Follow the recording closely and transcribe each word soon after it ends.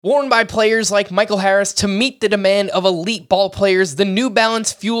Worn by players like Michael Harris to meet the demand of elite ball players, the New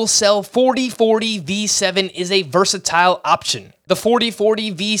Balance Fuel Cell 4040 V7 is a versatile option. The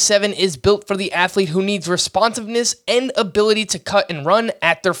 4040 V7 is built for the athlete who needs responsiveness and ability to cut and run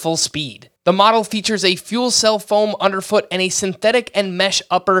at their full speed. The model features a fuel cell foam underfoot and a synthetic and mesh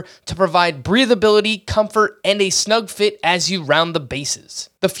upper to provide breathability, comfort, and a snug fit as you round the bases.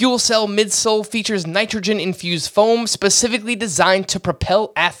 The fuel cell midsole features nitrogen-infused foam specifically designed to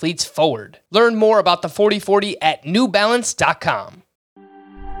propel athletes forward. Learn more about the 4040 at newbalance.com.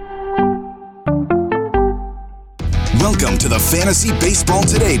 Welcome to the Fantasy Baseball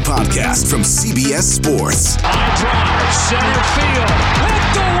Today podcast from CBS Sports. High drive, center field,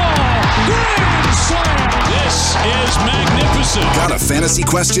 hit the wall, grand slam. This is magnificent. Got a fantasy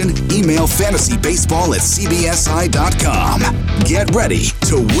question? Email fantasybaseball@cbsi.com. Get ready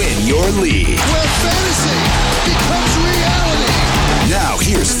to win your league. Where fantasy becomes reality. Now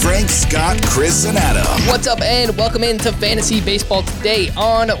here's Frank, Scott, Chris, and Adam. What's up, and welcome into Fantasy Baseball Today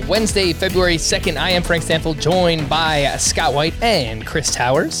on Wednesday, February 2nd. I am Frank Stanfield, joined by Scott White and Chris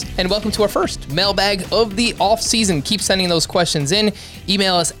Towers. And welcome to our first mailbag of the offseason. Keep sending those questions in.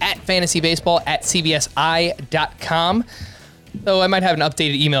 Email us at fantasybaseball@cbsi.com. Though I might have an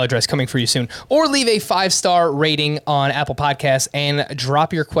updated email address coming for you soon. Or leave a 5-star rating on Apple Podcasts and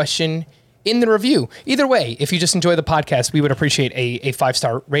drop your question in the review. Either way, if you just enjoy the podcast, we would appreciate a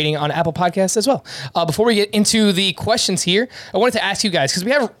 5-star rating on Apple Podcasts as well. Before we get into the questions here, I wanted to ask you guys, because we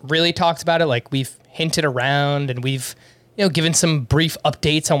haven't really talked about it. Like, we've hinted around and we've given some brief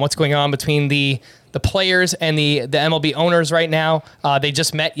updates on what's going on between the players and the MLB owners right now. They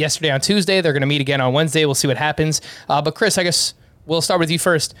just met yesterday on Tuesday. They're going to meet again on Wednesday. We'll see what happens. But Chris, I guess we'll start with you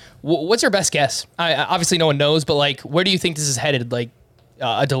first. What's your best guess? Obviously, no one knows, but like, where do you think this is headed? Like,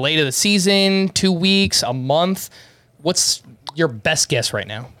 a delay to the season, 2 weeks, a month? What's your best guess right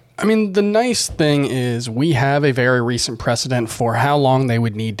now? I mean, the nice thing is we have a very recent precedent for how long they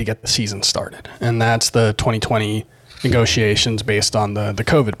would need to get the season started. And that's the 2020 negotiations based on the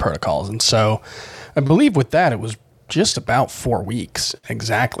COVID protocols. And so I believe with that, it was just about 4 weeks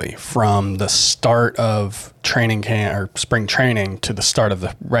exactly from the start of training camp or spring training to the start of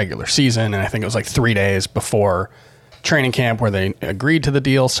the regular season. And I think it was like 3 days before training camp where they agreed to the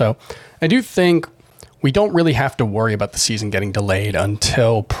deal. So I do think we don't really have to worry about the season getting delayed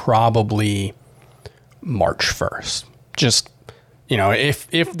until probably March 1st. Just,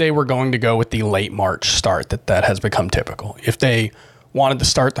 if they were going to go with the late March start, that has become typical. If they wanted to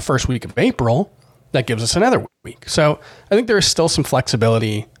start the first week of April, that gives us another week. So I think there is still some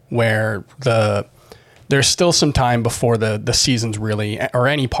flexibility where there's still some time before the season's really, or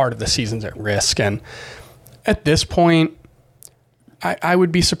any part of the season's at risk. And at this point, I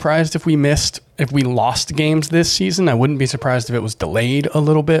would be surprised if we lost games this season. I wouldn't be surprised if it was delayed a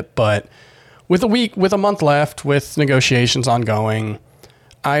little bit, but with a month left, with negotiations ongoing,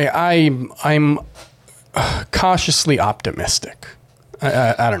 I'm cautiously optimistic.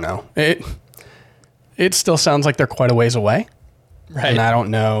 I don't know. It still sounds like they're quite a ways away, right? And I don't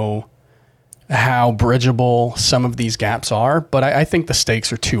know how bridgeable some of these gaps are, but I think the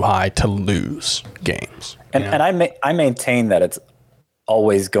stakes are too high to lose games. And I maintain that it's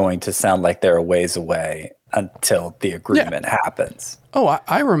always going to sound like they're a ways away until the agreement happens. Oh,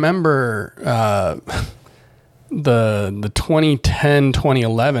 I remember the 2010-2011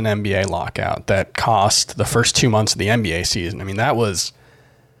 NBA lockout that cost the first 2 months of the NBA season. I mean, that was,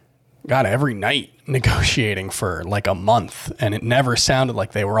 every night negotiating for like a month, and it never sounded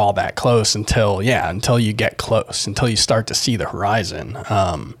like they were all that close until you get close, until you start to see the horizon.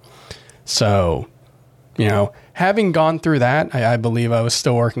 Having gone through that, I believe I was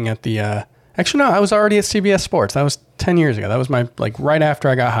still working at the, actually, no, I was already at CBS Sports. That was 10 years ago. That was right after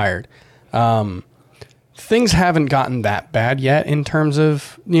I got hired. Things haven't gotten that bad yet in terms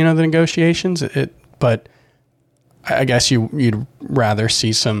of, the negotiations, but I guess you'd rather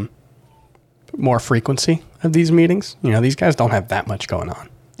see some more frequency of these meetings. These guys don't have that much going on.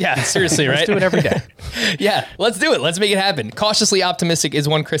 Yeah, seriously, right? Let's do it every day. Yeah, let's do it. Let's make it happen. Cautiously optimistic is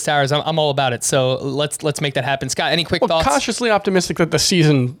one Chris Towers. I'm all about it. So let's make that happen. Scott, any quick thoughts? Cautiously optimistic that the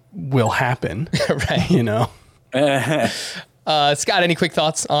season will happen. Right. Scott, any quick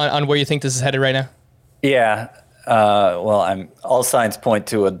thoughts on where you think this is headed right now? Yeah. All signs point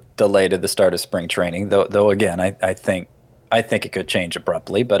to a delay to the start of spring training. Though again, I think it could change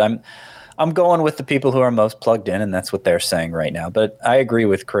abruptly. But I'm going with the people who are most plugged in, and that's what they're saying right now. But I agree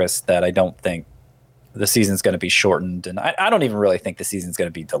with Chris that I don't think the season's going to be shortened, and I don't even really think the season's going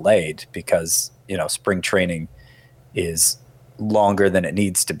to be delayed because spring training is longer than it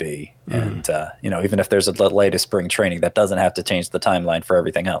needs to be. And, even if there's a latest spring training, that doesn't have to change the timeline for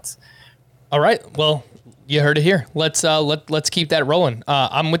everything else. All right. Well, you heard it here. Let's keep that rolling.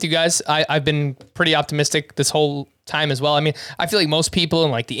 I'm with you guys. I've been pretty optimistic this whole time as well. I mean, I feel like most people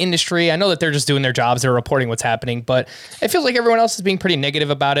in like the industry, I know that they're just doing their jobs, they're reporting what's happening, but it feels like everyone else is being pretty negative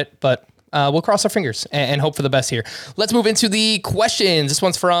about it. But we'll cross our fingers and hope for the best here. Let's move into the questions. This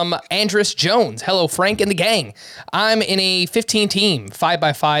one's from Andrus Jones. Hello, Frank and the gang. I'm in a 15-team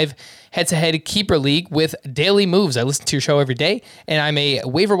 5x5 head-to-head keeper league with daily moves. I listen to your show every day, and I'm a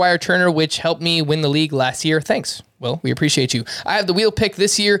waiver wire turner, which helped me win the league last year. Thanks. Well, we appreciate you. I have the wheel pick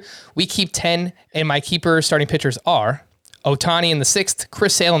this year. We keep 10, and my keeper starting pitchers are Ohtani in the 6th,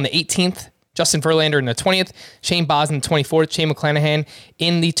 Chris Sale in the 18th, Justin Verlander in the 20th, Shane Baz in the 24th, Shane McClanahan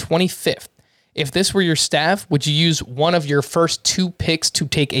in the 25th. If this were your staff, would you use one of your first 2 picks to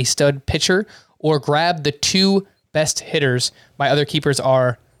take a stud pitcher or grab the 2 best hitters? My other keepers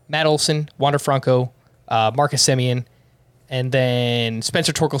are Matt Olson, Wander Franco, Marcus Semien, and then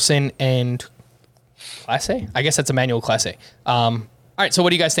Spencer Torkelson and Class A? I guess that's Emmanuel Class A. All right, so what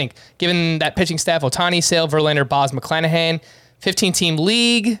do you guys think? Given that pitching staff, Ohtani, Sale, Verlander, Baz, McClanahan, 15-team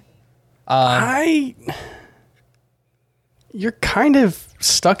league. You're kind of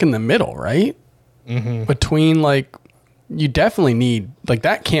stuck in the middle, right? Mm-hmm. Between you definitely need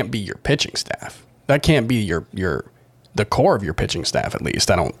that can't be your pitching staff. That can't be the core of your pitching staff, at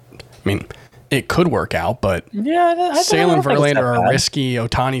least. I mean, it could work out, but Sale and Verlander are risky.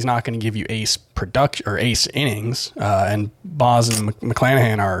 Ohtani's not going to give you ace production or ace innings, and Baz and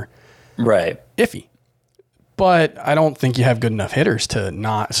McClanahan are iffy. But I don't think you have good enough hitters to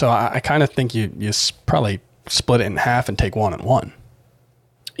not. So I kind of think you probably split it in half and take 1 and 1.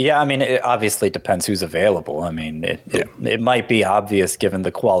 Yeah, I mean, it obviously depends who's available. I mean, it might be obvious given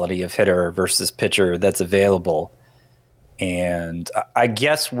the quality of hitter versus pitcher that's available. And I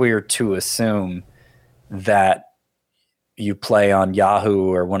guess we're to assume that you play on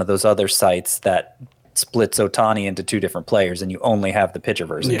Yahoo or one of those other sites that splits Ohtani into 2 different players and you only have the pitcher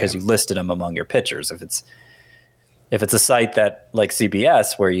version because you listed them among your pitchers. If it's a site that like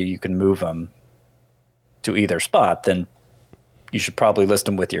CBS where you can move them to either spot, then you should probably list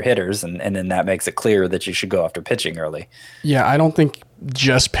them with your hitters, and then that makes it clear that you should go after pitching early. Yeah, I don't think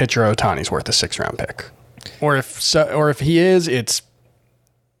just pitcher Ohtani's worth a 6-round pick. Or if he is, it's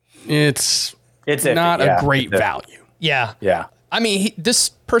not a great value. Yeah. Yeah. I mean, this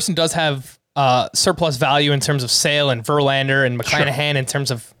person does have surplus value in terms of Sale and Verlander and McClanahan in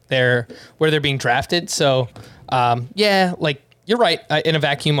terms of where they're being drafted. So, you're right. In a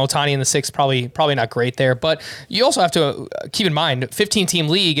vacuum, Ohtani in the 6th, probably not great there. But you also have to keep in mind, 15-team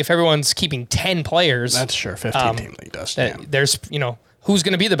league, if everyone's keeping 10 players. That's sure, 15-team league does. There's, who's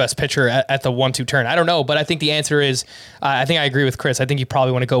going to be the best pitcher at the 1-2 turn? I don't know, but I think the answer is, I think I agree with Chris. I think you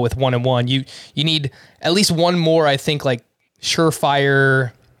probably want to go with 1 and 1. You need at least one more, I think,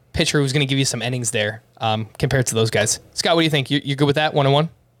 surefire pitcher who's going to give you some innings there compared to those guys. Scott, what do you think? You're good with that, 1 and 1?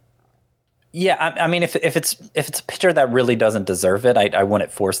 Yeah, I mean, if it's a pitcher that really doesn't deserve it, I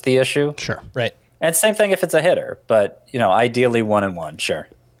wouldn't force the issue. Sure. Right. And same thing if it's a hitter, but ideally 1 and 1, sure.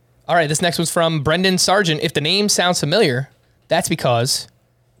 All right, this next one's from Brendan Sargent. If the name sounds familiar, that's because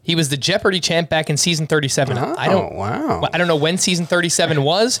he was the Jeopardy champ back in season 37. Oh, I don't know when season 37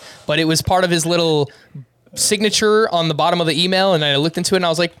 was, but it was part of his little signature on the bottom of the email, and I looked into it and I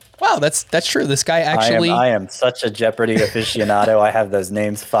was like, wow, that's true. This guy actually... I am such a Jeopardy aficionado. I have those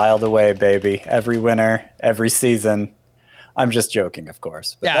names filed away, baby. Every winner, every season. I'm just joking, of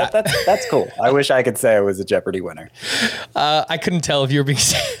course. But yeah. That's cool. I wish I could say I was a Jeopardy winner. I couldn't tell if you were being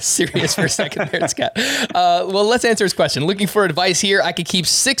serious for a second there, Scott. Well, let's answer his question. Looking for advice here. I could keep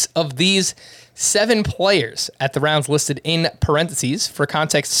 6 of these 7 players at the rounds listed in parentheses. For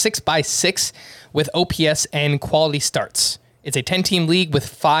context, 6x6 with OPS and quality starts. It's a 10-team league with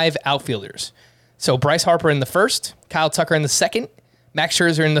 5 outfielders. So Bryce Harper in the 1st, Kyle Tucker in the 2nd, Max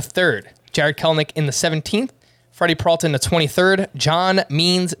Scherzer in the 3rd, Jared Kelenic in the 17th, Freddie Peralta in the 23rd, John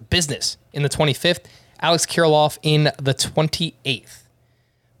Means Business in the 25th, Alex Kirilloff in the 28th.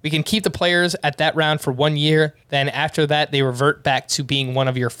 We can keep the players at that round for 1 year. Then after that, they revert back to being one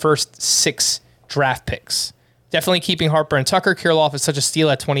of your first 6 draft picks. Definitely keeping Harper and Tucker. Kirilloff is such a steal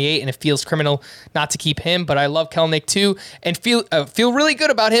at 28, and it feels criminal not to keep him. But I love Kelenic too, and feel really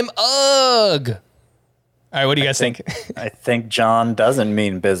good about him. Ugh. All right, what do you guys think? I think John doesn't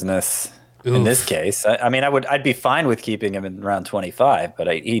mean business in this case. I mean, I'd be fine with keeping him in round 25,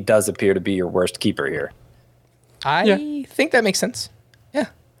 but he does appear to be your worst keeper here. I think that makes sense. Yeah.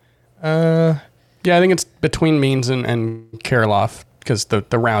 I think it's between Means and Kirilloff because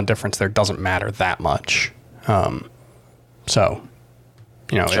the round difference there doesn't matter that much. So,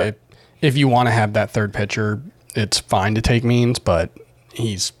 Sure. if you want to have that third pitcher, it's fine to take Means, but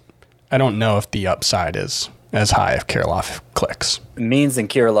I don't know if the upside is as high if Kirilloff clicks. Means and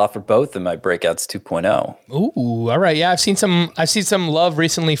Kirilloff are both in my breakouts 2.0. Ooh, all right. Yeah, I've seen some love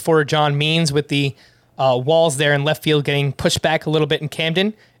recently for John Means with the walls there in left field getting pushed back a little bit in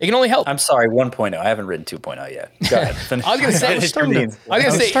Camden. It can only help. I'm sorry, 1.0. I haven't written 2.0 yet. Go ahead. Finish. I was going to say, I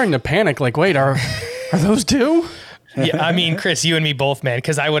was starting to panic. Like, wait, are those two? Yeah, I mean, Chris, you and me both, man,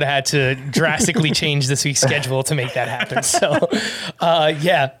 because I would have had to drastically change this week's schedule to make that happen. So,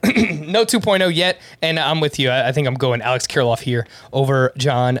 yeah, no 2.0 yet, and I'm with you. I think I'm going Alex Kirilloff here over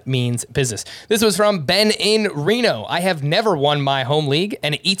John Means Business. This was from Ben in Reno. I have never won my home league,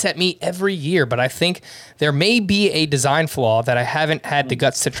 and it eats at me every year, but I think there may be a design flaw that I haven't had the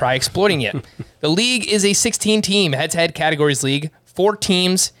guts to try exploiting yet. The league is a 16-team head-to-head categories league, 4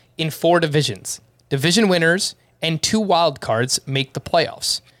 teams in 4 divisions. Division winners and 2 wild cards make the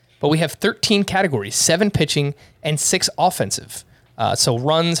playoffs. But we have 13 categories, 7 pitching and 6 offensive. So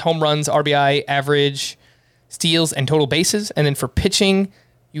runs, home runs, RBI, average, steals, and total bases. And then for pitching,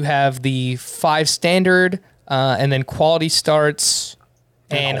 you have the 5 standard, and then quality starts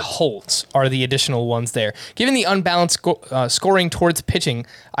and holds are the additional ones there. Given the unbalanced scoring towards pitching,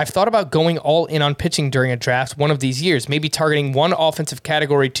 I've thought about going all in on pitching during a draft one of these years, maybe targeting one offensive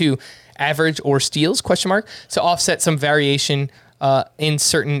category too, average or steals, to offset some variation in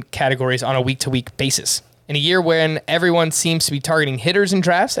certain categories on a week-to-week basis. In a year when everyone seems to be targeting hitters in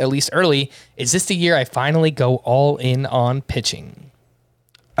drafts, at least early, is this the year I finally go all in on pitching?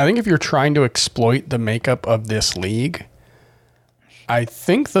 I think if you're trying to exploit the makeup of this league, I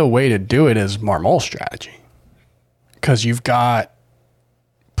think the way to do it is Marmol strategy. Because you've got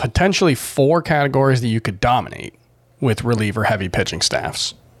potentially 4 categories that you could dominate with reliever-heavy pitching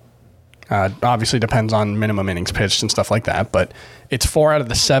staffs. Obviously depends on minimum innings pitched and stuff like that, but it's 4 out of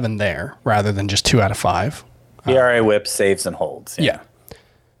the 7 there rather than just 2 out of 5. ERA, whip, saves, and holds. Yeah.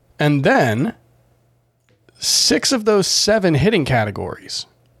 And then 6 of those 7 hitting categories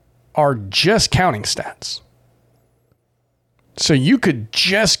are just counting stats. So you could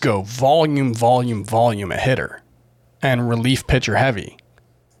just go volume a hitter and relief pitcher heavy.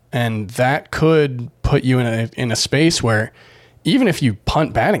 And that could put you in a space where even if you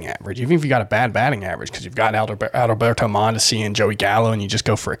punt batting average, even if you got a bad batting average because you've got Adalberto Mondesi and Joey Gallo and you just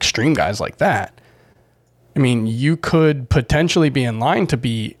go for extreme guys like that, I mean, you could potentially be in line to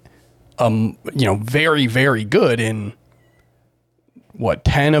be very, very good in,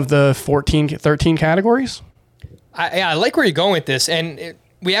 10 of the 13 categories? I like where you're going with this, and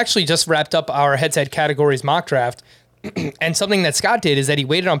we actually just wrapped up our head-to-head categories mock draft, and something that Scott did is that he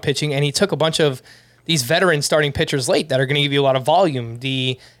waited on pitching, and he took a bunch of these veteran starting pitchers late that are going to give you a lot of volume.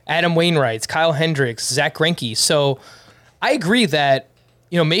 The Adam Wainwrights, Kyle Hendricks, Zach Greinke. So I agree that,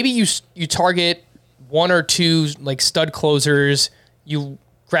 maybe you target 1 or 2 like stud closers, you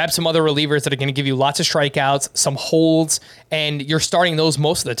grab some other relievers that are going to give you lots of strikeouts, some holds, and you're starting those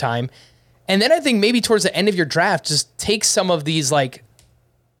most of the time. And then I think maybe towards the end of your draft, just take some of these like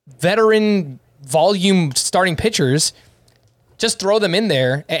veteran volume starting pitchers, just throw them in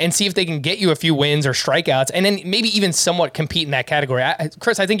there and see if they can get you a few wins or strikeouts, and then maybe even somewhat compete in that category.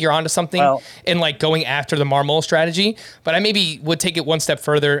 Chris, I think you're onto something in like going after the Marmol strategy, but I maybe would take it one step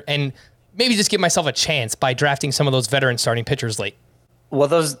further and maybe just give myself a chance by drafting some of those veteran starting pitchers late. Well,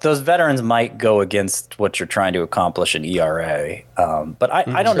 those veterans might go against what you're trying to accomplish in ERA, but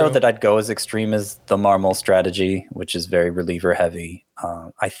I don't know that I'd go as extreme as the Marmol strategy, which is very reliever heavy.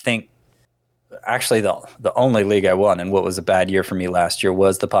 I think actually the only league I won, and what was a bad year for me last year,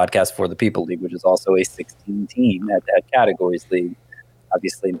 was the Podcast for the People League, which is also a 16-team head-to-head categories league.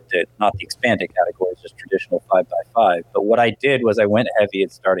 Obviously, not the expanded categories, just traditional 5x5. But what I did was I went heavy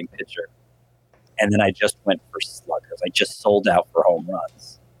at starting pitcher. And then I just went for sluggers. I just sold out for home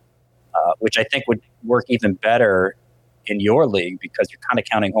runs, which I think would work even better in your league because you're kind of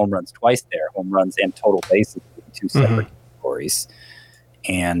counting home runs twice there, home runs and total bases, 2 separate categories.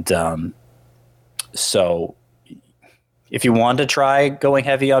 And so if you want to try going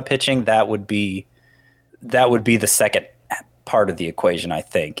heavy on pitching, that would be the second part of the equation, I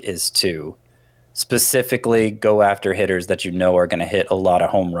think, is to specifically go after hitters that are going to hit a lot of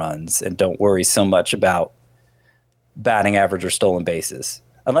home runs and don't worry so much about batting average or stolen bases.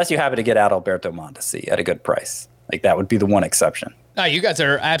 Unless you happen to get Adalberto Mondesi at a good price. Like, that would be the one exception. No, you guys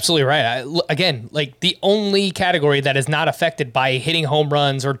are absolutely right. Again, like the only category that is not affected by hitting home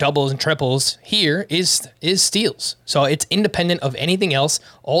runs or doubles and triples here is steals. So it's independent of anything else.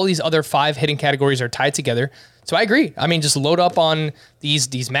 All these other 5 hitting categories are tied together. So I agree. I mean, just load up on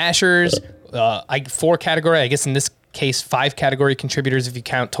these mashers. 4 category. I guess in this case 5 category contributors if you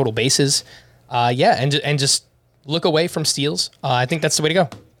count total bases. And just look away from steals. I think that's the way to go.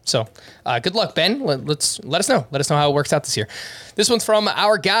 So good luck, Ben. Let us know. Let us know how it works out this year. This one's from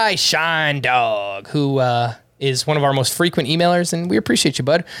our guy, Shine Dog, who is one of our most frequent emailers, and we appreciate you,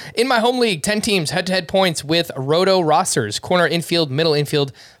 bud. In my home league, 10 teams, head-to-head points with roto rosters, corner infield, middle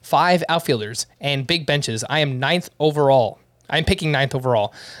infield, 5 outfielders, and big benches. I am 9th overall. I'm picking 9th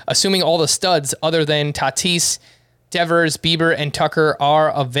overall. Assuming all the studs other than Tatis, Devers, Bieber, and Tucker are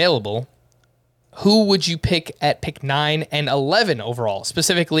available, who would you pick at pick 9 and 11 overall,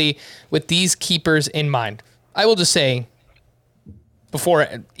 specifically with these keepers in mind? I will just say, before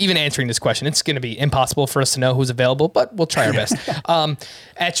even answering this question, it's going to be impossible for us to know who's available, but we'll try our best.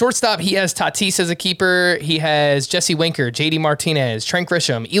 At shortstop, he has Tatis as a keeper. He has Jesse Winker, JD Martinez, Trent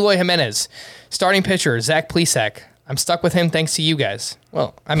Grisham, Eloy Jimenez. Starting pitcher, Zach Plesac. I'm stuck with him thanks to you guys.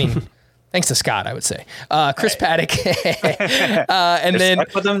 Well, I mean... Thanks to Scott, I would say. Chris Paddock. And then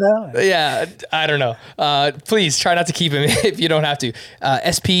stuck with him now? Yeah, I don't know. Please try not to keep him if you don't have to.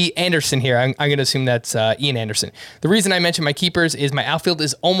 SP Anderson here. I'm going to assume that's Ian Anderson. The reason I mention my keepers is my outfield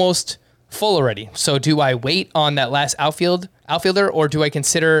is almost full already. So do I wait on that last outfielder, or do I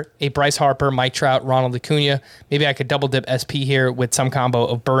consider a Bryce Harper, Mike Trout, Ronald Acuna? Maybe I could double dip SP here with some combo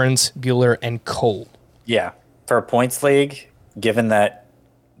of Burns, Buehler, and Cole. Yeah, for a points league, given that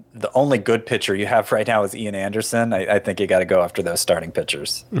the only good pitcher you have right now is Ian Anderson, I think you got to go after those starting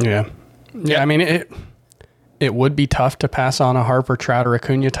pitchers. Yeah. I mean, it would be tough to pass on a Harper, Trout, or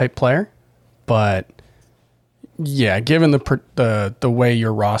Acuna type player, but yeah, given the way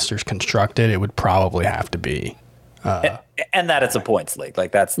your roster's constructed, it would probably have to be. And that it's a points league.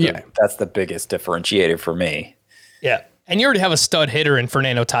 Like that's the biggest differentiator for me. Yeah. And you already have a stud hitter in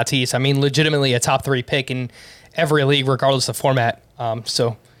Fernando Tatis. I mean, legitimately a top 3 pick in every league, regardless of format.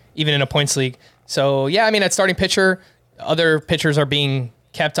 So even in a points league. So yeah, I mean, at starting pitcher, other pitchers are being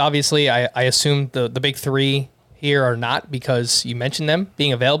kept. Obviously, I assume the big 3 here are not, because you mentioned them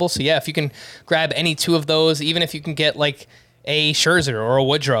being available. So yeah, if you can grab any 2 of those, even if you can get like a Scherzer or a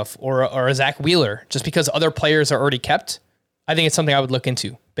Woodruff or a Zach Wheeler, just because other players are already kept, I think it's something I would look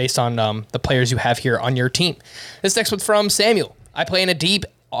into based on the players you have here on your team. This next one's from Samuel. I play in a deep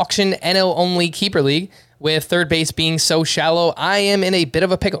auction NL only keeper league. With third base being so shallow, I am in a bit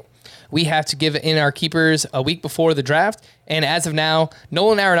of a pickle. We have to give in our keepers a week before the draft, and as of now,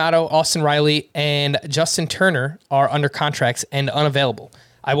 Nolan Arenado, Austin Riley, and Justin Turner are under contracts and unavailable.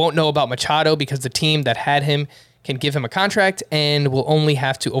 I won't know about Machado because the team that had him can give him a contract and will only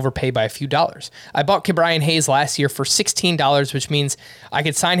have to overpay by a few dollars. I bought Ke'Bryan Hayes last year for $16, which means I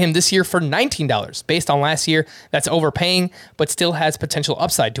could sign him this year for $19. Based on last year, that's overpaying, but still has potential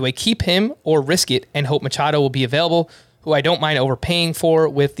upside. Do I keep him or risk it and hope Machado will be available, who I don't mind overpaying for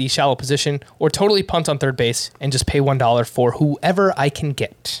with the shallow position, or totally punt on third base and just pay $1 for whoever I can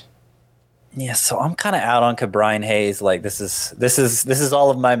get? Yeah, so I'm kind of out on Ke'Bryan Hayes. Like this is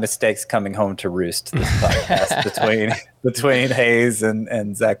all of my mistakes coming home to roost this podcast between Hayes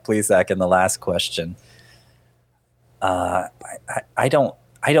and Zach Plesac in the last question. I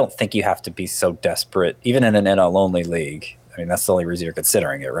don't think you have to be so desperate, even in an NL only league. I mean, that's the only reason you're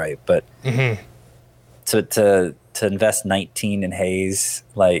considering it, right? But to invest 19 in Hayes,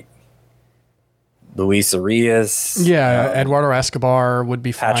 like Luis Arias. Yeah, Eduardo Escobar would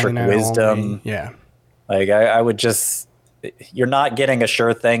be fine. Patrick Wisdom. Yeah. Like, I would just... You're not getting a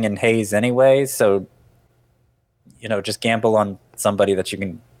sure thing in Hayes anyway, so, just gamble on somebody that you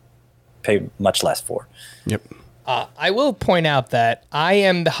can pay much less for. Yep. I will point out that I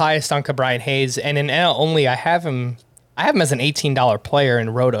am the highest on Ke'Bryan Hayes, and in NL only, I have him as an $18 player in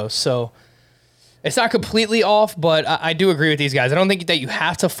Roto, so... It's not completely off, but I do agree with these guys. I don't think that you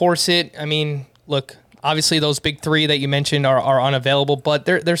have to force it. I mean, look, obviously those big 3 that you mentioned are unavailable, but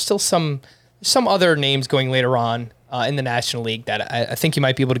there's still some other names going later on in the National League that I think you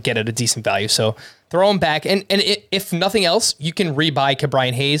might be able to get at a decent value. So throw them back. And if nothing else, you can rebuy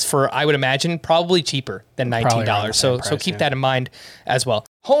Ke'Bryan Hayes for, I would imagine, probably cheaper than $19. So keep that in mind as well.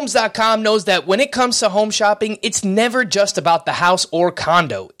 Homes.com knows that when it comes to home shopping, it's never just about the house or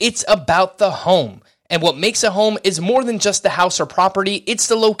condo. It's about the home. And what makes a home is more than just the house or property, it's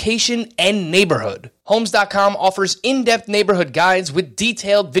the location and neighborhood. Homes.com offers in-depth neighborhood guides with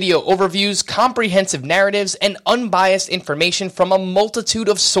detailed video overviews, comprehensive narratives, and unbiased information from a multitude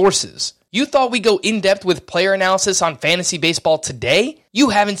of sources. You thought we'd go in-depth with player analysis on fantasy baseball today? You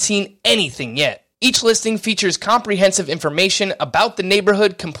haven't seen anything yet. Each listing features comprehensive information about the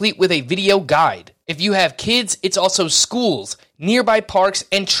neighborhood, complete with a video guide. If you have kids, it's also schools, nearby parks,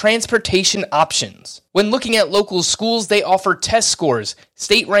 and transportation options. When looking at local schools, they offer test scores,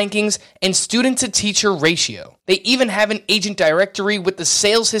 state rankings, and student-to-teacher ratio. They even have an agent directory with the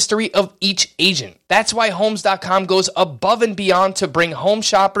sales history of each agent. That's why Homes.com goes above and beyond to bring home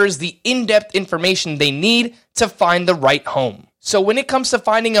shoppers the in-depth information they need to find the right home. So when it comes to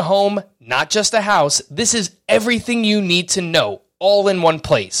finding a home, not just a house, this is everything you need to know, all in one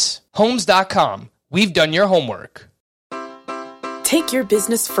place. Homes.com. We've done your homework. Take your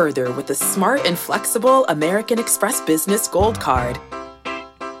business further with the smart and flexible American Express Business Gold Card.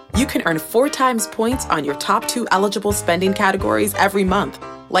 You can earn 4 times points on your top 2 eligible spending categories every month,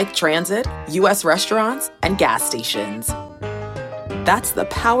 like transit, U.S. restaurants, and gas stations. That's the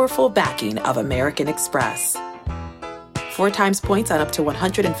powerful backing of American Express. 4 times points on up to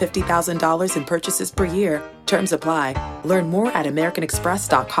 $150,000 in purchases per year. Terms apply. Learn more at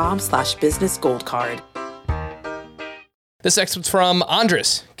americanexpress.com/businessgoldcard. This next one's from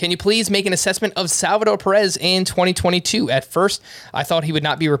Andres. Can you please make an assessment of Salvador Perez in 2022? At first, I thought he would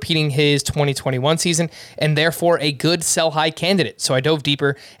not be repeating his 2021 season and therefore a good sell-high candidate. So I dove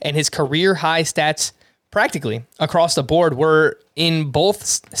deeper, and his career-high stats practically across the board were in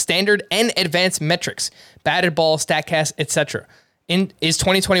both standard and advanced metrics, batted ball, StatCast, etc. Is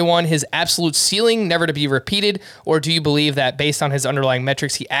 2021 his absolute ceiling, never to be repeated, or do you believe that based on his underlying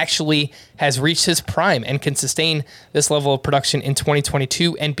metrics, he actually has reached his prime and can sustain this level of production in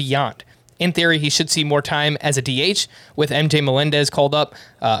 2022 and beyond? In theory, he should see more time as a DH with MJ Melendez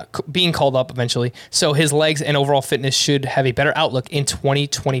being called up eventually, so his legs and overall fitness should have a better outlook in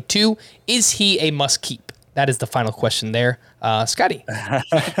 2022. Is he a must-keep? That is the final question there. Scotty.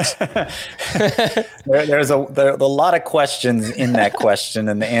 There's a lot of questions in that question,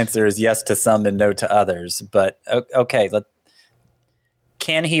 and the answer is yes to some and no to others. But okay,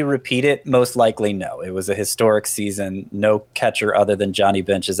 can he repeat it? Most likely no. It was a historic season. No catcher other than Johnny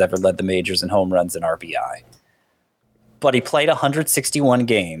Bench has ever led the majors in home runs and RBI. But he played 161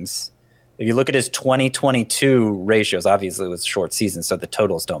 games. If you look at his 2022 ratios, obviously it was a short season, so the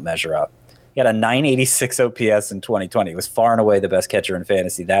totals don't measure up. He had a 986 OPS in 2020. He was far and away the best catcher in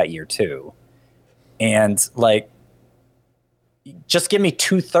fantasy that year, too. And, just give me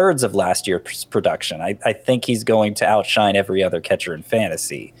 2/3 of last year's production. I think he's going to outshine every other catcher in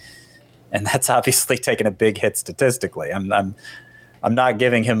fantasy. And that's obviously taken a big hit statistically. I'm not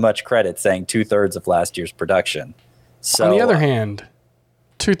giving him much credit saying 2/3 of last year's production. So, on the other hand,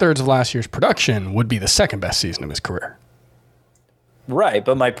 2/3 of last year's production would be the second best season of his career. Right,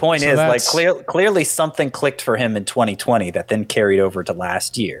 but my point is, clearly something clicked for him in 2020 that then carried over to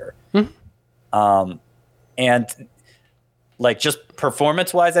last year. And just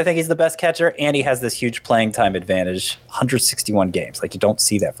performance-wise, I think he's the best catcher, and he has this huge playing time advantage, 161 games. You don't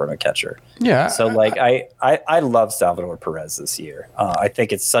see that from a catcher. Yeah. So, I love Salvador Perez this year. I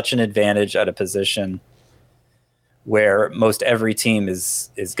think it's such an advantage at a position where most every team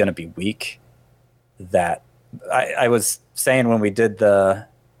is going to be weak that I was saying when we on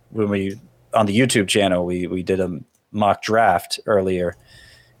the YouTube channel, we did a mock draft earlier,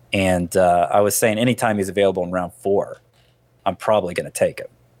 and I was saying anytime he's available in round 4, I'm probably going to take him.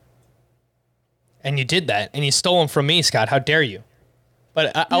 And you did that, and you stole him from me, Scott. How dare you?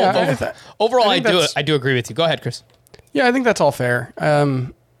 But overall, I do agree with you. Go ahead, Chris. Yeah, I think that's all fair.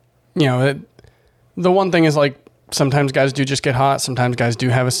 The one thing is sometimes guys do just get hot. Sometimes guys do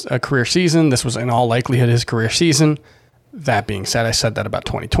have a career season. This was in all likelihood his career season. That being said, I said that about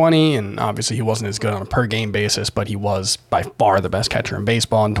 2020, and obviously he wasn't as good on a per game basis, but he was by far the best catcher in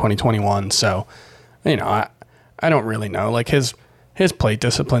baseball in 2021. So, I don't really know. His plate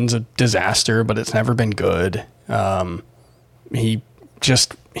discipline's a disaster, but it's never been good.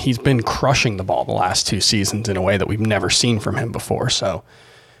 He's been crushing the ball the last 2 seasons in a way that we've never seen from him before. So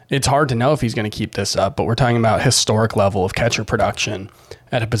it's hard to know if he's going to keep this up, but we're talking about historic level of catcher production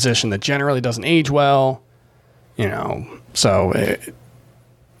at a position that generally doesn't age well, he's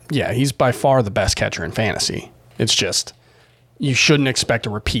by far the best catcher in fantasy. It's just, you shouldn't expect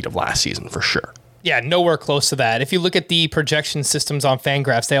a repeat of last season for sure. Yeah, nowhere close to that. If you look at the projection systems on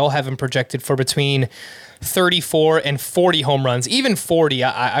Fangraphs, they all have him projected for between 34 and 40 home runs. Even 40,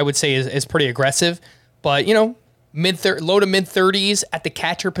 I would say, is pretty aggressive. But, low to mid 30s at the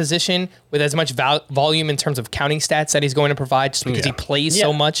catcher position with as much volume in terms of counting stats that he's going to provide just because he plays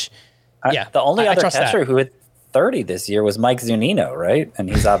so much. The only other catcher who hit 30 this year was Mike Zunino, right? And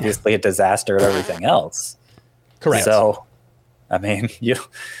he's obviously a disaster at everything else. Correct. So,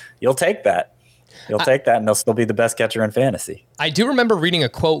 you'll take that. You'll take that, and he'll still be the best catcher in fantasy. I do remember reading a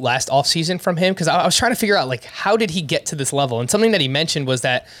quote last offseason from him because I was trying to figure out, how did he get to this level? And something that he mentioned was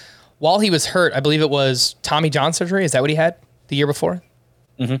that while he was hurt, I believe it was Tommy John surgery. Is that what he had? the year before?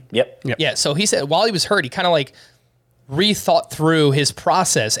 Yep. Yeah, so he said while he was hurt, he kind of like rethought through his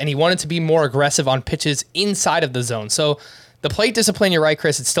process, and he wanted to be more aggressive on pitches inside of the zone. So the plate discipline, you're right,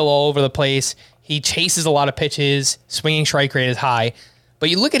 Chris, it's still all over the place. He chases a lot of pitches, swinging strike rate is high. But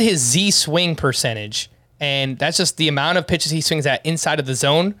you look at his Z swing percentage, and that's just the amount of pitches he swings at inside of the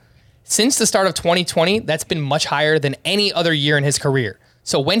zone. Since the start of 2020, that's been much higher than any other year in his career.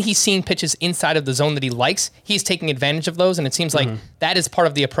 So when he's seeing pitches inside of the zone that he likes, he's taking advantage of those, and it seems like that is part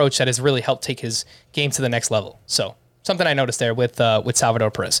of the approach that has really helped take his game to the next level. So something I noticed there with Salvador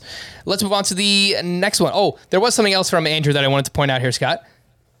Perez. Let's move on to the next one. Oh, there was something else from Andrew that I wanted to point out here, Scott.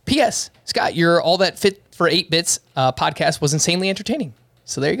 P.S. Scott, your All That Fit for 8 Bits podcast was insanely entertaining.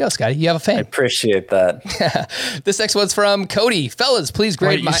 So there you go, Scotty. You have a fan. I appreciate that. This next one's from Cody. Fellas, please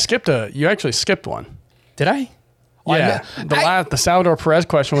grade You actually skipped one. Did I? Yeah, the Salvador Perez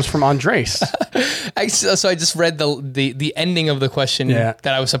question was from Andres. So I just read the ending of the question that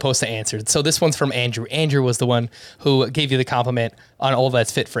I was supposed to answer. So this one's from Andrew. Andrew was the one who gave you the compliment on All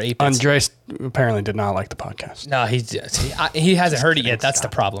That's Fit for 8 Bits. Andres apparently did not like the podcast. No, he hasn't heard it yet. That's the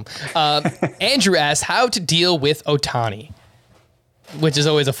problem. Andrew asked how to deal with Ohtani, which is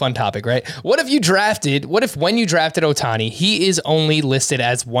always a fun topic, right? What if when you drafted Ohtani, he is only listed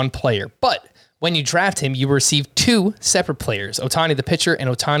as one player, but when you draft him, you receive 2 separate players, Ohtani the pitcher and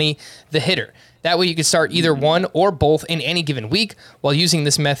Ohtani the hitter. That way you can start either one or both in any given week. While using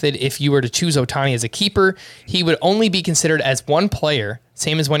this method, if you were to choose Ohtani as a keeper, he would only be considered as one player,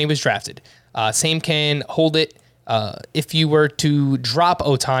 same as when he was drafted. Same can hold it. If you were to drop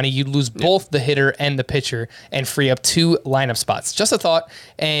Ohtani, you'd lose both the hitter and the pitcher and free up 2 lineup spots. Just a thought,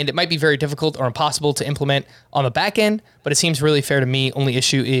 and it might be very difficult or impossible to implement on the back end, but it seems really fair to me. Only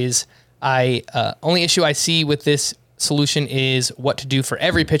issue I see with this solution is what to do for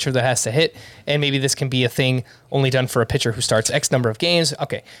every pitcher that has to hit, and maybe this can be a thing only done for a pitcher who starts X number of games.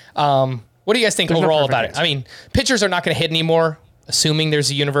 Okay. What do you guys think overall about it? I mean, pitchers are not going to hit anymore, assuming there's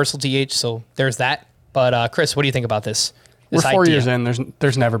a universal DH, so there's that. But Chris, what do you think about this? We're 4 years in.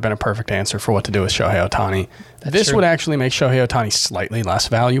 There's never been a perfect answer for what to do with Shohei Ohtani. This would actually make Shohei Ohtani slightly less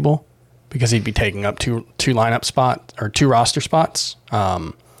valuable because he'd be taking up two lineup spots or 2 roster spots.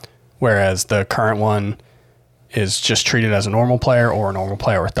 Whereas the current one is just treated as a normal player or a normal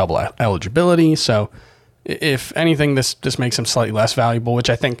player with double eligibility. So if anything, this makes him slightly less valuable, which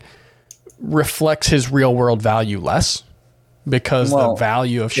I think reflects his real world value less because the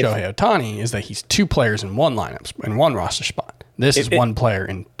value of Shohei Ohtani is that he's 2 players in one lineup, in one roster spot. This is 1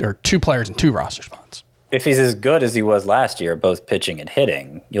 player or 2 players in 2 roster spots. If he's as good as he was last year, both pitching and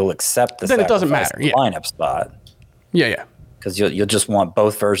hitting, you'll accept the then it doesn't matter. Lineup spot. Yeah. Because you'll just want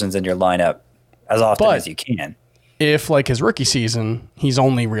both versions in your lineup as often as you can. If, like his rookie season, he's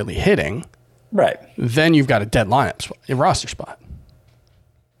only really hitting, right? Then you've got a dead lineup spot, a roster spot.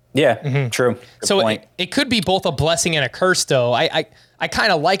 Yeah, true. Good point. It could be both a blessing and a curse, though. I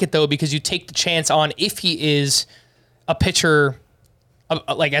kind of like it, though, because you take the chance on if he is a pitcher,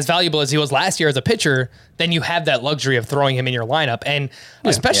 like as valuable as he was last year as a pitcher, then you have that luxury of throwing him in your lineup. And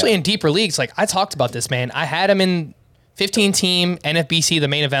especially in deeper leagues, like I talked about this, man. I had him in 15-team NFBC, the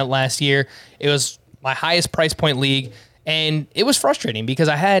main event last year. It was my highest price point league, and it was frustrating because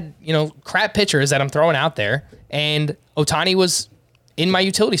I had, crap pitchers that I'm throwing out there, and Ohtani was in my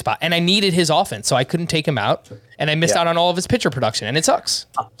utility spot, and I needed his offense, so I couldn't take him out, and I missed out on all of his pitcher production, and it sucks.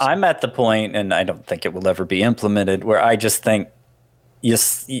 I'm at the point, and I don't think it will ever be implemented, where I just think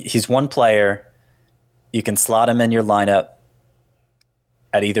he's one player, you can slot him in your lineup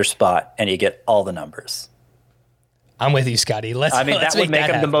at either spot, and you get all the numbers. I'm with you, Scotty. That would make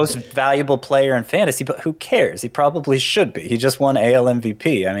him the most valuable player in fantasy, but who cares? He probably should be. He just won AL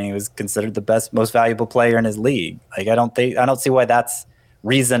MVP. I mean, he was considered the most valuable player in his league. Like, I don't see why that's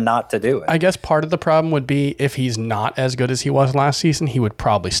reason not to do it. I guess part of the problem would be if he's not as good as he was last season, he would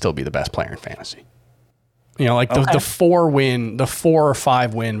probably still be the best player in fantasy. The 4 or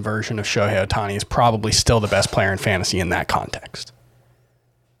 5 win version of Shohei Ohtani is probably still the best player in fantasy in that context.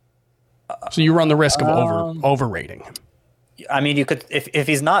 So you run the risk of overrating him. I mean, you could if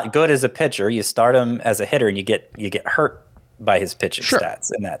he's not good as a pitcher, you start him as a hitter, and you get hurt by his pitching stats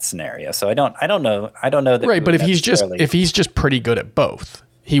in that scenario. So I don't know that. Right, but if he's just pretty good at both,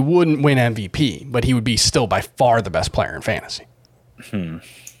 he wouldn't win MVP, but he would be still by far the best player in fantasy.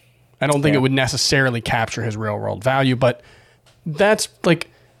 I don't think it would necessarily capture his real world value, but that's like.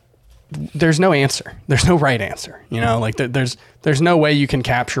 There's no answer. There's no right answer. There's no way you can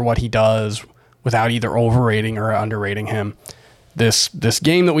capture what he does without either overrating or underrating him. This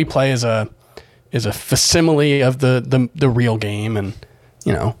game that we play is a facsimile of the real game, and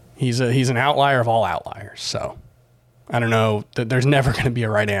he's an outlier of all outliers. So I don't know. There's never going to be a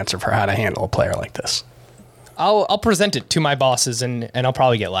right answer for how to handle a player like this. I'll present it to my bosses and I'll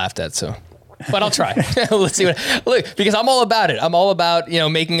probably get laughed at. So, but I'll try. Let's see because I'm all about it. I'm all about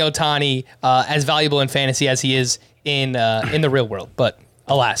making Ohtani as valuable in fantasy as he is in the real world. But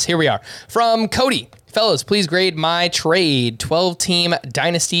alas, here we are. From Cody, fellas, please grade my trade. 12-team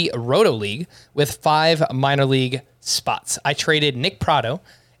Dynasty Roto League with 5 minor league spots. I traded Nick Pratto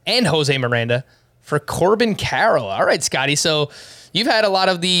and Jose Miranda for Corbin Carroll. All right, Scotty. So you've had a lot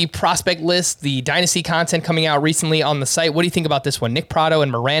of the prospect list, the Dynasty content coming out recently on the site. What do you think about this one? Nick Pratto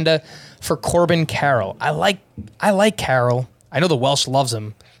and Miranda for Corbin Carroll. I like Carroll. I know the Welsh loves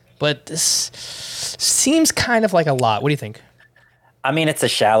him, but this seems kind of like a lot. What do you think? I mean, it's a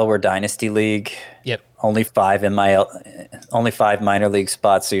shallower Dynasty league. Yep. Only 5 minor league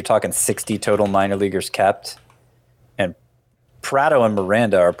spots. So you're talking 60 total minor leaguers kept. And Pratto and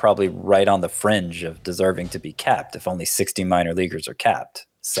Miranda are probably right on the fringe of deserving to be capped if only 60 minor leaguers are capped.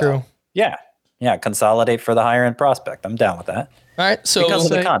 So, true. Yeah. Consolidate for the higher end prospect. I'm down with that. All right. So because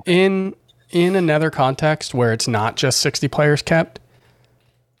of the content. In another context where it's not just 60 players kept,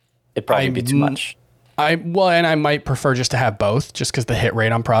 It'd probably be too much. And I might prefer just to have both, just because the hit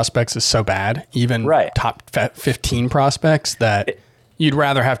rate on prospects is so bad. Even top 15 prospects that you'd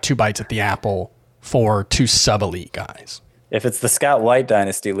rather have 2 bites at the apple for 2 sub-elite guys. If it's the Scott White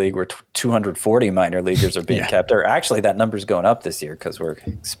Dynasty League where 240 minor leaguers are being kept, or actually that number's going up this year because we're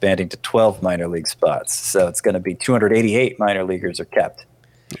expanding to 12 minor league spots. So it's going to be 288 minor leaguers are kept.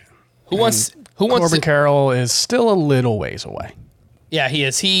 Who wants Corbin Carroll is still a little ways away. Yeah, he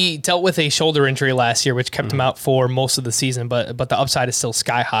is. He dealt with a shoulder injury last year, which kept him out for most of the season, but the upside is still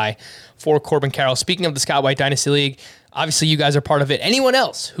sky high for Corbin Carroll. Speaking of the Scott White Dynasty League, obviously you guys are part of it. Anyone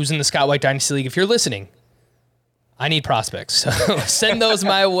else who's in the Scott White Dynasty League, if you're listening, I need prospects. So send those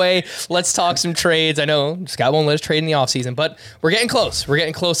my way. Let's talk some trades. I know Scott won't let us trade in the offseason, but we're getting close. We're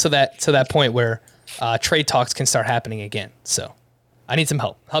getting close to that point where trade talks can start happening again. So I need some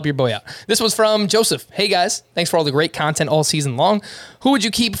help. Help your boy out. This was from Joseph. Hey, guys. Thanks for all the great content all season long. Who would you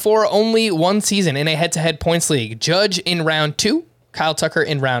keep for only one season in a head-to-head points league? Judge in round 2, Kyle Tucker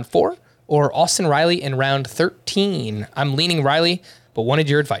in round 4, or Austin Riley in round 13? I'm leaning Riley, but wanted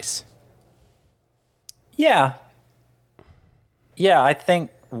your advice. Yeah, I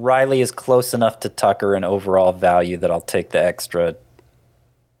think Riley is close enough to Tucker in overall value that I'll take the extra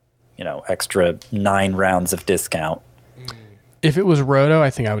 9 rounds of discount. If it was Roto, I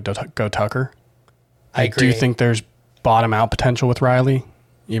think I would go Tucker. I agree. Do think there's bottom out potential with Riley,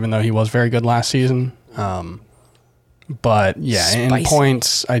 even though he was very good last season. But yeah, in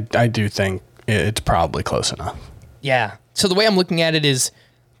points, I do think it's probably close enough. Yeah. So the way I'm looking at it is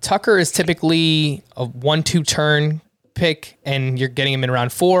Tucker is typically a 1-2 turn pick, and you're getting him in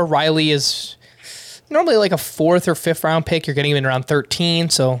round 4. Riley is normally like a 4th or 5th round pick. You're getting him in round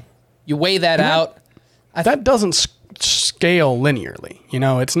 13. So you weigh that out. That doesn't scale linearly.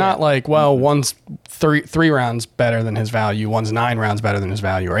 It's not like, well, one's three rounds better than his value, one's 9 rounds better than his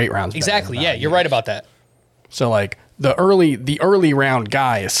value, or 8 rounds exactly. better than his value. You're right about that. So like the early round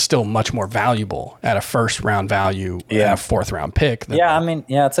guy is still much more valuable at a first round value and a 4th round pick.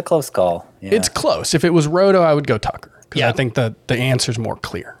 It's a close call. Yeah. It's close. If it was Roto, I would go Tucker because I think the answer's more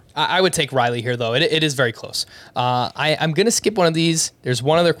clear. I would take Riley here, though. It is very close. I'm going to skip one of these. There's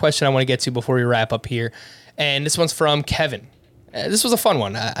one other question I want to get to before we wrap up here. And this one's from Kevin. This was a fun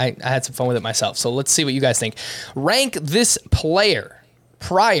one. I had some fun with it myself. So let's see what you guys think. Rank this player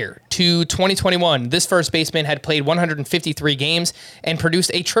prior to 2021. This first baseman had played 153 games and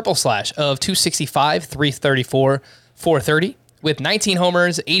produced a triple slash of 265, 334, 430 with 19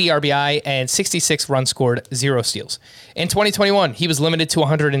 homers, 80 RBI, and 66 runs scored, 0 steals. In 2021, he was limited to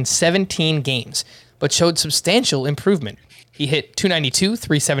 117 games, but showed substantial improvement. He hit 292,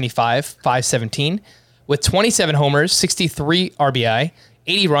 375, 517, with 27 homers, 63 RBI,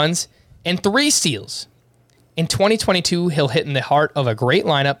 80 runs, and 3 steals. In 2022, he'll hit in the heart of a great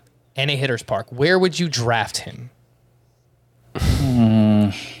lineup and a hitter's park. Where would you draft him?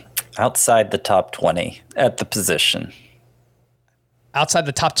 Outside the top 20 at the position. Outside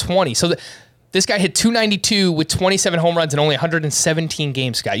the top 20. So this guy hit 292 with 27 home runs and only 117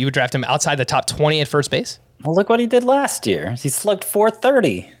 games, Scott. You would draft him outside the top 20 at first base? Well, look what he did last year. He slugged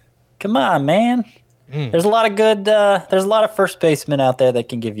 430. Come on, man. There's a lot of good, there's a lot of first basemen out there that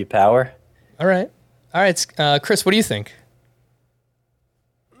can give you power. All right, Chris, what do you think?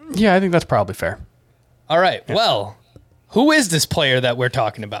 Yeah, I think that's probably fair. All right, well, who is this player that we're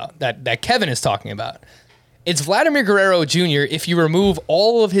talking about, that Kevin is talking about? It's Vladimir Guerrero Jr. if you remove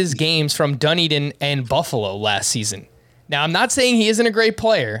all of his games from Dunedin and Buffalo last season. Now, I'm not saying he isn't a great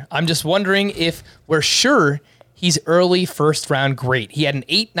player. I'm just wondering if we're sure He's early first round great. He had an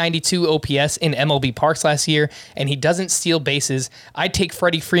 892 OPS in MLB Parks last year, and he doesn't steal bases. I'd take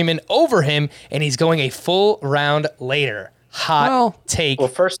Freddie Freeman over him, and he's going a full round later. Hot take,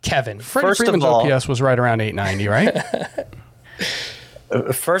 Kevin. Freddie Freeman's OPS was right around 890, right?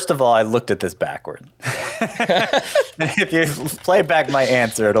 First of all, I looked at this backward. If you play back my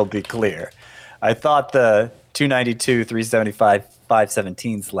answer, it'll be clear. I thought the 292, 375,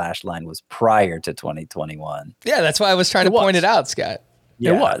 517 slash line was prior to 2021. Yeah, that's why I was trying to point it out, Scott.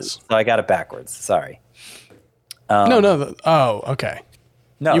 Yeah, it was. So I got it backwards. Sorry. Okay.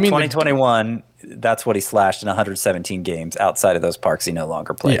 No, 2021, that's what he slashed in 117 games. Outside of those parks, he no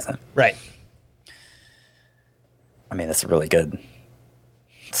longer plays in. Right. I mean, that's a really good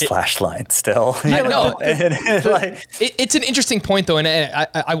slash line still. I know. It's an interesting point, though, and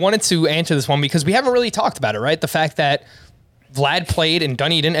I wanted to answer this one because we haven't really talked about it, right? The fact that Vlad played in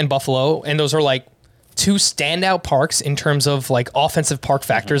Dunedin and Buffalo, and those are like two standout parks in terms of like offensive park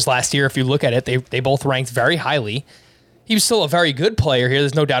factors. Last year, if you look at it, they both ranked very highly. He was still a very good player here.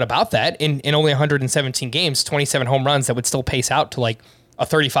 There's no doubt about that. In only 117 games, 27 home runs, that would still pace out to like a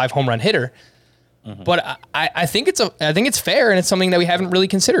 35 home run hitter. But I think it's fair, and it's something that we haven't really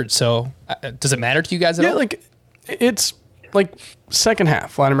considered. So does it matter to you guys at all? Like it's like second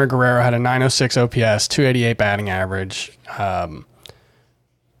half. Vladimir Guerrero had a 906 OPS, 288 batting average.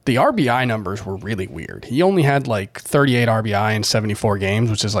 The RBI numbers were really weird. He only had like 38 RBI in 74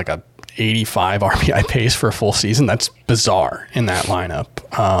 games, which is like a 85 RBI pace for a full season. That's bizarre in that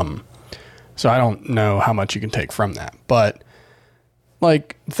lineup. So I don't know how much you can take from that, but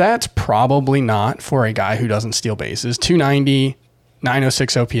like that's probably not for a guy who doesn't steal bases. 290,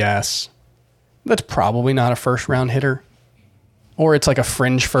 906 OPS. That's probably not a first round hitter, or it's like a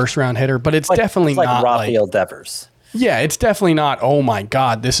fringe first round hitter, but it's definitely like not Rafael Devers. Yeah, it's definitely not, oh my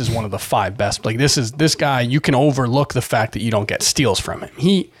God, this is one of the 5 best. Like this guy, you can overlook the fact that you don't get steals from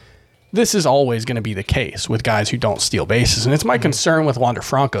him. This is always going to be the case with guys who don't steal bases. And it's my concern with Wander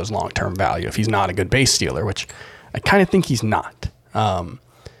Franco's long-term value if he's not a good base stealer, which I kind of think he's not.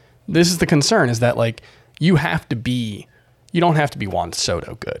 This is the concern, is that like you don't have to be Juan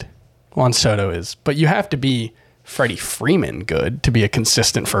Soto good. Juan Soto is, but you have to be Freddie Freeman good to be a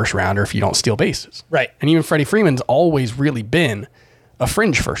consistent first rounder if you don't steal bases. Right. And even Freddie Freeman's always really been a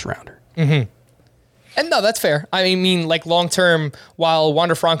fringe first rounder. Mm-hmm. And no, that's fair. I mean, like long term, while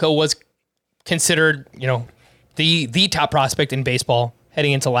Wander Franco was considered, the top prospect in baseball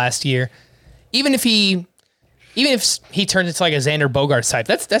heading into last year, even if he turns into like a Xander Bogaerts type,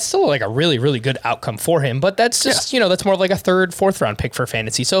 that's still like a really, really good outcome for him. But that's just, that's more of like a 3rd, 4th round pick for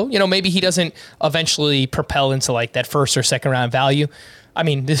fantasy. So, maybe he doesn't eventually propel into like that 1st or 2nd round value. I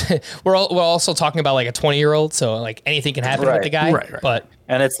mean, we're also talking about like a 20-year-old, so like anything can happen with the guy. Right.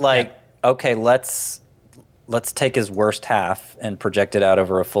 And it's like, okay, let's take his worst half and project it out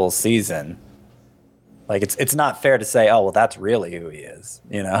over a full season. Like it's not fair to say, oh well, that's really who he is,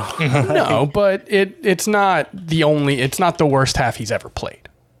 No, but it's not the worst half he's ever played.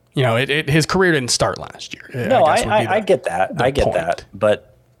 His career didn't start last year. No, I get that. I get that.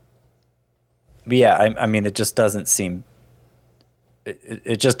 But yeah, I mean, it just doesn't seem.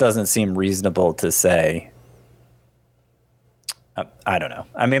 It just doesn't seem reasonable to say. I don't know.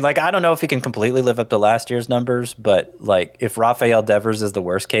 I mean, like, I don't know if he can completely live up to last year's numbers, but like, if Rafael Devers is the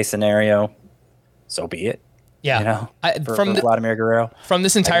worst case scenario, so be it. Yeah. For Vladimir Guerrero. From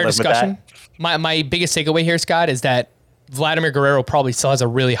this entire discussion, my biggest takeaway here, Scott, is that Vladimir Guerrero probably still has a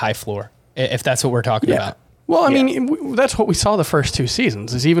really high floor, if that's what we're talking about. Well, I mean, that's what we saw the first 2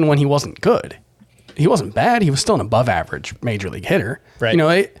 seasons, is even when he wasn't good, he wasn't bad. He was still an above average major league hitter.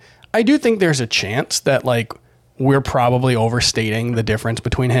 Right. I do think there's a chance that like we're probably overstating the difference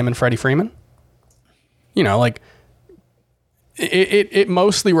between him and Freddie Freeman. Like it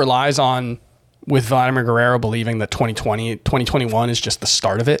mostly relies on, with Vladimir Guerrero, believing that 2021 is just the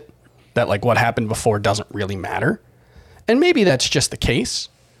start of it, that like what happened before doesn't really matter. And maybe that's just the case.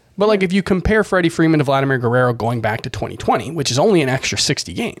 But like if you compare Freddie Freeman to Vladimir Guerrero going back to 2020, which is only an extra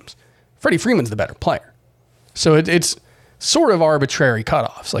 60 games, Freddie Freeman's the better player. So it's sort of arbitrary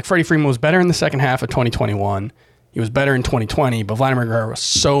cutoffs. Like Freddie Freeman was better in the second half of 2021. He was better in 2020, but Vladimir Guerrero was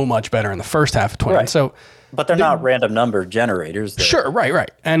so much better in the first half of 2020. Right. So, but they're not random number generators. Sure, right.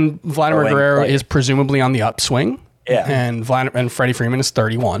 And Vladimir Guerrero is presumably on the upswing. Yeah. And Freddie Freeman is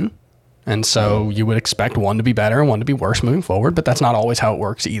 31. And so you would expect one to be better and one to be worse moving forward, but that's not always how it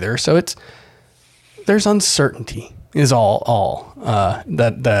works either. So there's uncertainty is all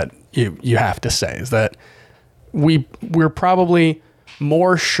that you have to say, is that we're probably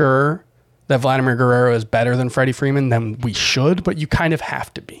more sure that Vladimir Guerrero is better than Freddie Freeman than we should, but you kind of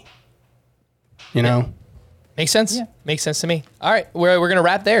have to be, Makes sense. Yeah. Makes sense to me. All right, we're going to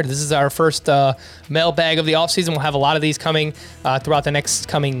wrap there. This is our first mailbag of the offseason. We'll have a lot of these coming throughout the next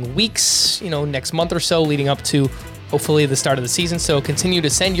coming weeks, next month or so, leading up to hopefully the start of the season. So continue to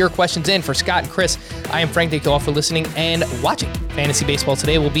send your questions in. For Scott and Chris, I am Frank. Thank you all for listening and watching Fantasy Baseball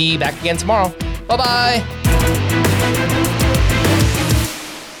Today. We'll be back again tomorrow. Bye-bye.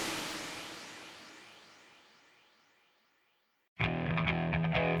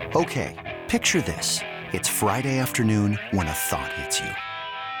 Okay, picture this. It's Friday afternoon when a thought hits you.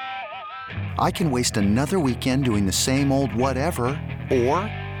 I can waste another weekend doing the same old whatever, or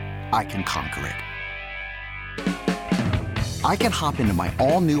I can conquer it. I can hop into my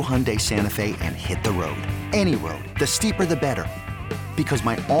all-new Hyundai Santa Fe and hit the road. Any road. The steeper, the better. Because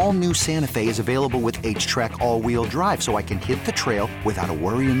my all-new Santa Fe is available with H-Track all-wheel drive, so I can hit the trail without a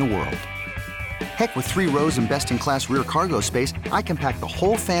worry in the world. Heck, with 3 rows and best-in-class rear cargo space, I can pack the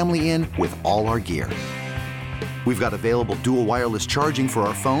whole family in with all our gear. We've got available dual wireless charging for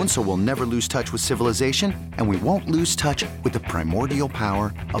our phones, so we'll never lose touch with civilization, and we won't lose touch with the primordial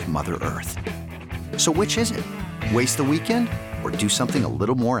power of Mother Earth. So which is it? Waste the weekend or do something a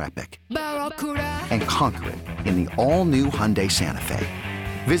little more epic? And conquer it in the all-new Hyundai Santa Fe.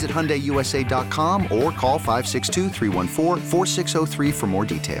 Visit HyundaiUSA.com or call 562-314-4603 for more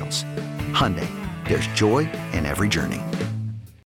details. Hyundai, there's joy in every journey.